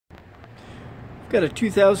Got a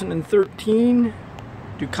 2013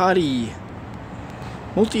 Ducati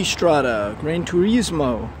Multistrada Gran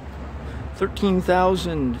Turismo,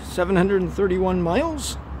 13,731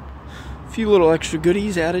 miles. A few little extra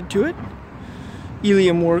goodies added to it.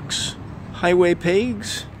 Helium Works highway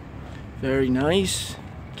pegs, very nice.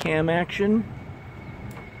 Cam action,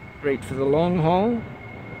 great for the long haul.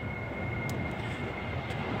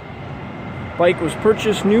 Bike was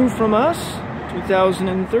purchased new from us,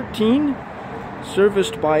 2013,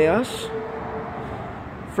 serviced by us,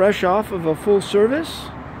 fresh off of a full service.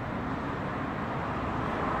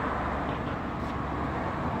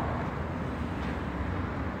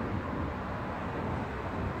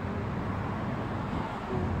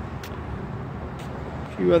 A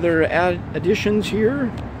few other additions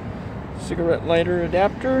here. Cigarette lighter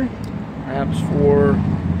adapter, perhaps for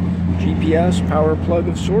GPS power plug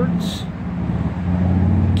of sorts.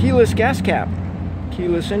 Keyless gas cap,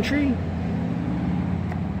 keyless entry.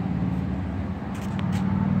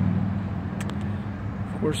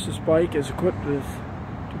 Of course, this bike is equipped with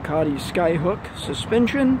Ducati Skyhook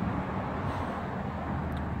suspension,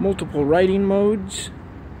 multiple riding modes,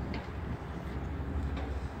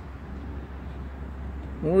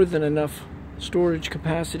 more than enough storage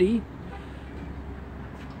capacity.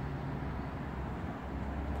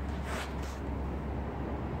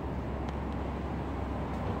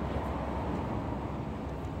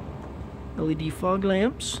 LED fog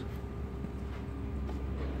lamps.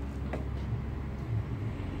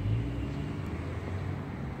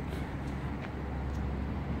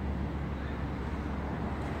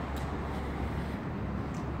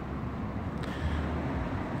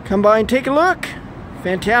 Come by and take a look.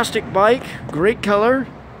 Fantastic bike, great color.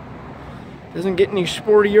 Doesn't get any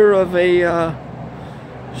sportier of a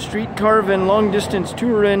street carving, long distance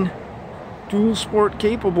touring, dual sport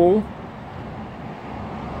capable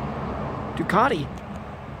Ducati.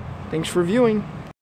 Thanks for viewing.